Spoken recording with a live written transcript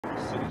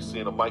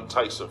seeing a Mike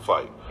Tyson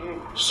fight.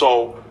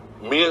 So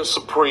me and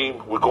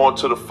Supreme, we're going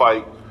to the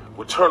fight.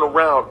 We turn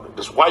around,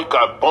 this white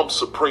guy bumps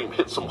Supreme,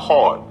 hits him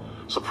hard.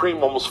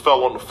 Supreme almost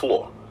fell on the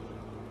floor.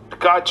 The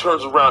guy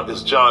turns around,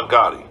 it's John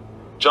Gotti.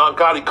 John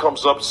Gotti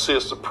comes up and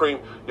says, Supreme,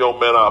 yo,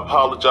 man, I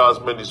apologize,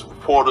 man. These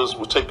reporters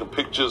were taking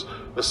pictures,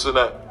 this and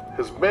that.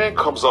 His man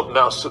comes up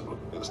now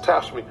and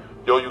taps me,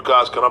 yo, you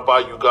guys, can I buy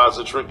you guys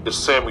a drink? It's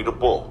Sammy the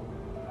Bull.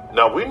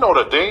 Now, we know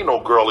that they ain't no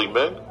girly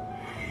men.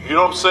 You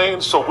know what I'm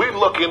saying? So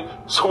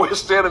we're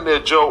standing there,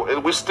 Joe,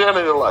 and we're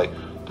standing there like,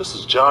 this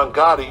is John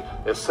Gotti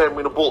and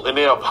Sammy the Bull, and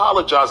they're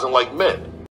apologizing like men.